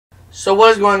So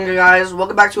what is going on, guys?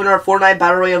 Welcome back to another Fortnite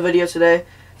Battle Royale video today.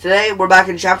 Today we're back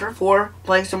in Chapter 4,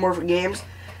 playing some more games.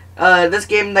 This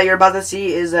game that you're about to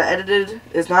see is edited.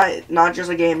 It's not just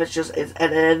a game, it's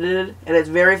edited, and it's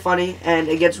very funny, and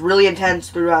it gets really intense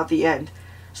throughout the end.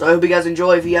 So I hope you guys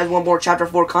enjoy. If you guys want more Chapter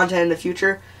 4 content in the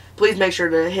future, please make sure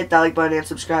to hit that like button and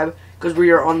subscribe, because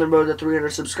we are on the road to 300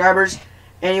 subscribers.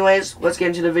 Anyways, let's get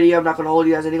into the video. I'm not going to hold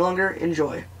you guys any longer.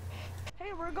 Enjoy.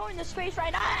 Hey, we're going to space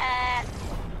right now!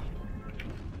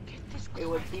 It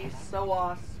would be so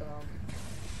awesome.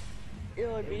 It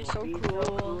would be so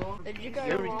cool. Did you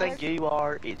guys Everything you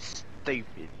are is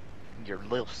stupid. You're a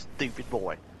little stupid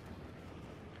boy.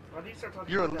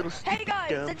 You're a little stupid Hey guys,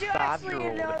 dumb did you actually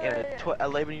 5-year-old know in a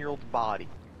 11-year-old body.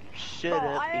 Shut Bro,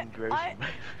 up and gross.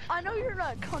 I know you're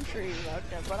not country,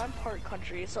 but I'm part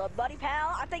country. So, buddy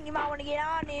pal, I think you might want to get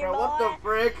on there, Bro, boy. what the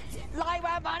frick?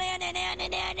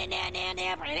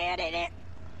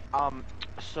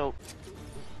 So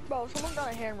Bro, someone got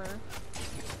a hammer.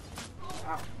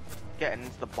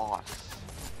 getting's the boss.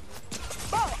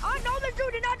 Bro, I know this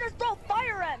dude did not just throw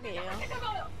fire at me.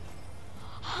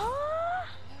 Huh?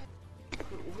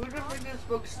 Who the frick just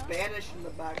spoke Spanish in the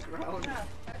background?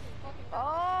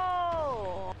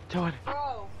 Oh. Dylan.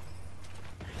 Bro.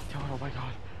 Dylan, oh my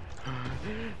god.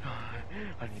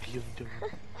 I need healing,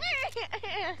 Dylan.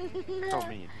 Oh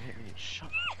man,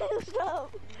 shut up.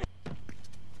 Stop.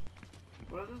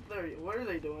 What are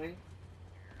they doing?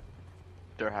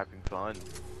 They're having fun.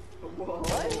 Whoa.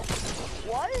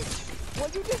 What?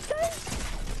 What'd you just say?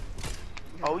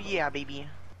 Oh yeah, baby.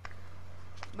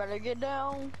 Better get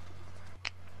down.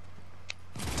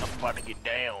 I'm about to get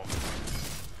down.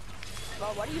 Bro,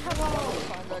 why do you have all the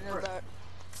signs on your back?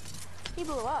 He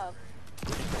blew up.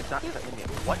 It's not in it.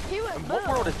 What? He went In what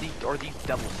boom. world are these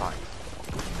devil signs?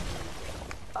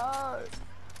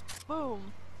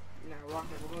 Boom. Now,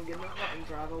 Rocket, we're gonna get in the car and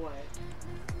drive away.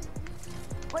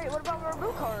 Wait, what about our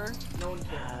blue car? No one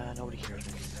cares. Nobody cares.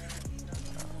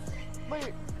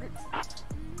 Wait.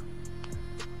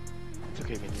 It's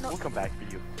okay, man. No. We'll come back for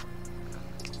you.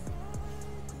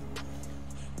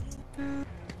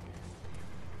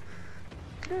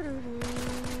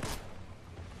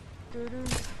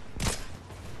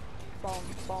 Bum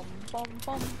bum bum bum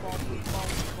bum bum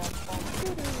bum bum.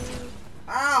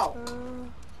 Ow!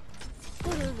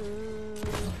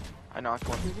 I knocked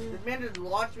one. This man just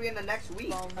launched me in the next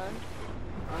week.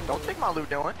 Don't take my loot,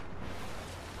 Dylan.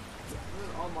 This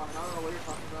is all mine. I don't know what you're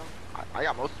talking about. I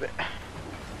got most of it.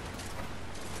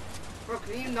 Bro,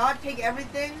 can you not take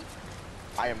everything?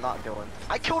 I am not Dylan.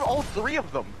 I killed all 3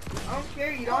 of them. I don't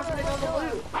care. You don't have to take all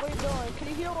the loot. Wait, Dylan, can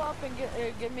you heal up and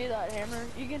give me that hammer?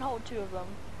 You can hold 2 of them.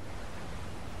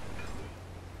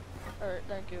 Alright,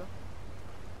 thank you.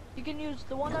 You can use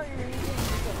the one that you're using.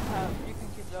 You can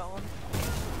keep that one.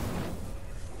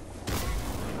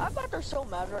 I bet they're so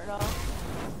mad right now.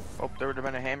 Oh, there would have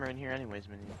been a hammer in here anyways,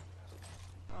 man.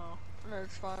 Oh, no,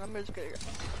 it's fine. I'm just kidding.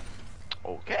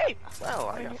 Okay. Well,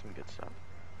 I got some good stuff.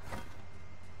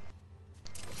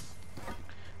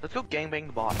 Let's go gangbang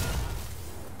the boss.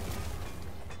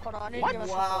 Hold on, I need What? to give us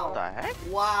Wow. What the heck?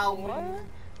 Wow. What?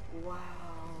 Wow.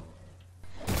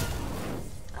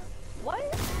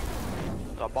 What?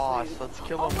 The boss. Let's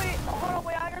kill Oh him. wait, hold on,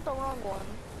 wait, I got the wrong one.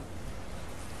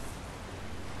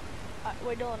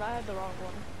 Wait, Dylan, I had the wrong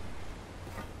one.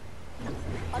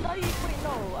 I thought wait,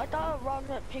 no, I thought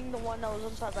Rocket pinged the one that was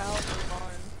inside the house was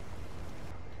mine.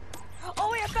 Oh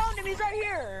wait, I found him, he's right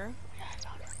here!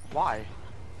 Why?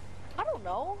 I don't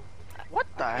know. What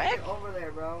the heck? Get over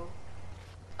there, bro.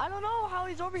 I don't know how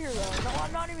he's over here though. No,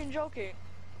 I'm not even joking.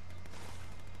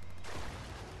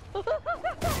 Let me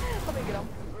get him.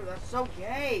 Bro, that's so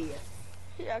gay.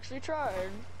 He actually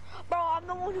tried. Bro, I'm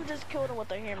the one who just killed him with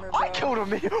the hammer, bro. I killed him,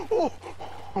 man. Oh.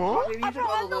 Huh? Rocket, you took Bro,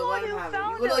 all I'm the the loot. one Let him who have it.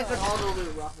 found You literally him. took all the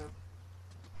loot, Rocket.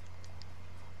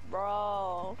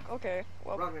 Bro, okay.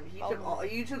 Well, Rocket,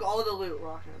 you took all the loot,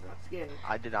 Rocket. That's gay.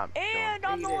 I did not. and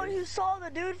I'm the He one did. who saw the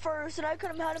dude first, and I could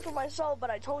have had it for myself, but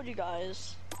I told you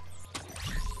guys.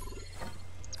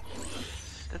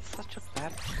 That's such a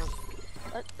bad joke.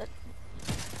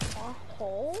 A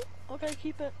hole? Okay,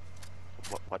 keep it.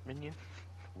 What minion?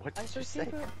 What I did you said say?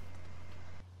 keep it.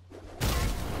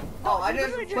 Oh, No, I you just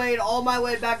literally played all my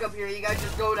way back up here. You guys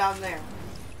just go down there.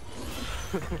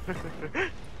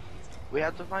 We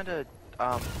have to find a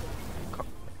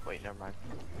wait, never mind.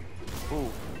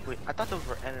 Ooh, wait, I thought those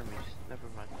were enemies. Never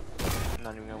mind. I'm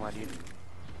not even gonna lie to you.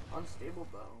 Unstable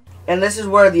bow. And this is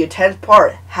where the intense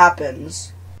part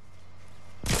happens.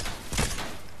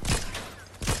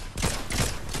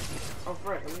 Oh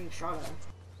frick, I'm getting shot at.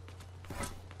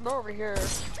 They're over here.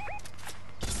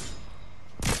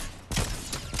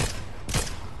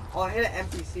 Oh, Oh, I hit an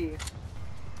NPC.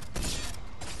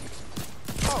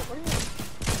 Oh, what do you mean?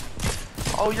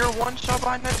 Oh, you're one shot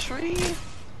behind that tree.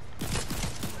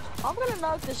 I'm gonna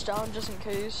knock this down just in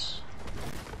case.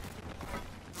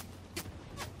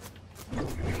 Come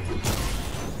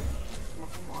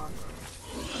on.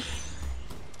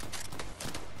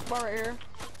 Bar right here.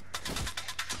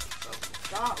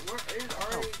 Stop. Where is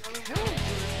already coming? Kill him.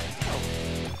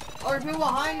 Oh, there's people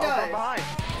behind Oh, us. from behind.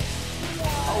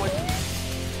 Oh, it's...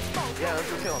 Yeah,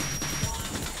 let's go kill him.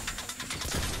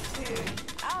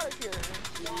 Out of here.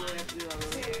 You really have to do that,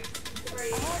 really.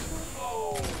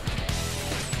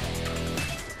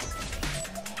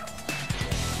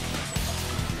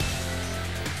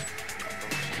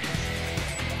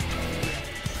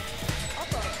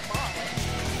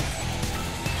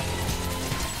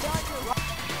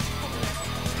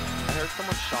 I heard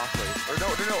someone shockwave. Or no.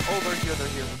 Oh, they're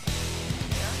here.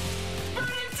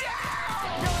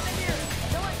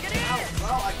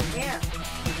 Well, I can't. So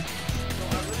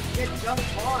I'm gonna get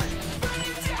jumped on.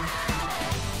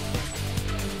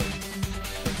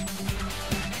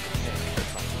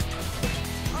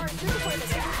 Alright, do the play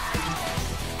together.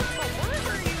 But where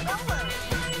are you going?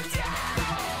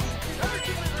 Another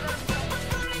team is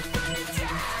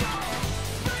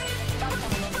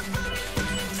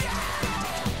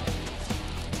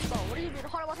So, what do you mean?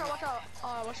 Hold on, watch out.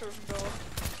 Oh, I wish it was Bill.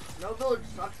 No village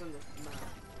sucks in this map.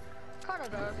 Kinda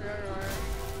does, yeah, you're right.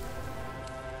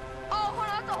 Oh, hold on,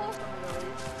 that's a whole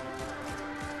really.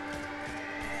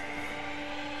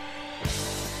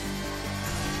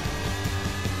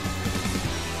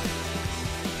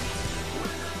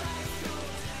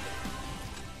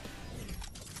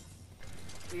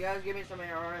 You guys give me some AR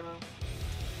ammo.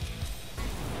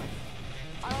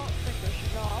 I don't think they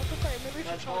should. No, I was gonna say, maybe we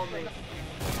should That's try all to me. play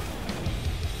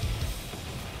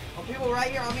Oh, people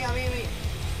right here on me, on me, on me.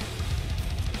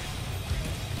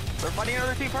 They're fighting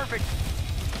another team. Perfect.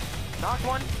 Knocked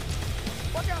one.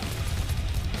 Watch out!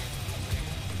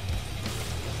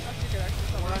 That's a good extra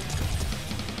somewhere.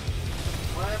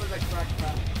 One of them is like cracked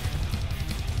crap.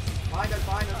 Behind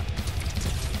us.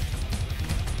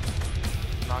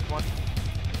 Knocked one.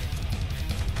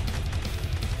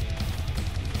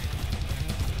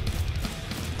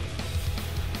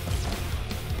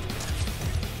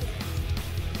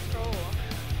 Cool.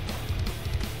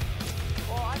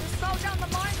 Well, I just fell down the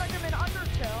mine like I'm in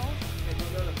Undertale.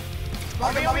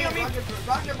 Okay, go. On me.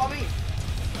 Rocket, mommy.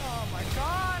 Oh my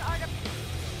god, I got...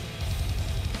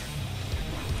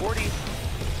 40.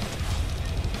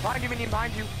 Behind you, Minion,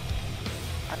 behind you.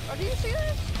 Oh, do you see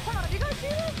this? Hold on, do you guys see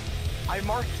this? I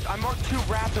marked 2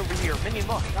 rats over here. Minion,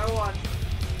 look. Got one.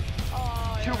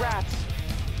 Oh, 2 yeah. rats.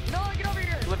 No, get over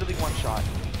here. Literally one shot.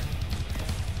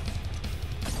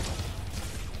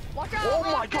 Watch out. Oh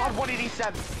my Rocket. god,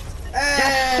 187. Hey,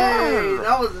 Yes, sir!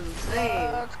 that was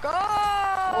insane. Let's go.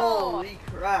 Holy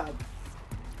crap.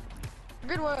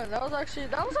 Good win. That was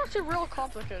actually real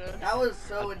complicated. That was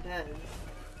so intense.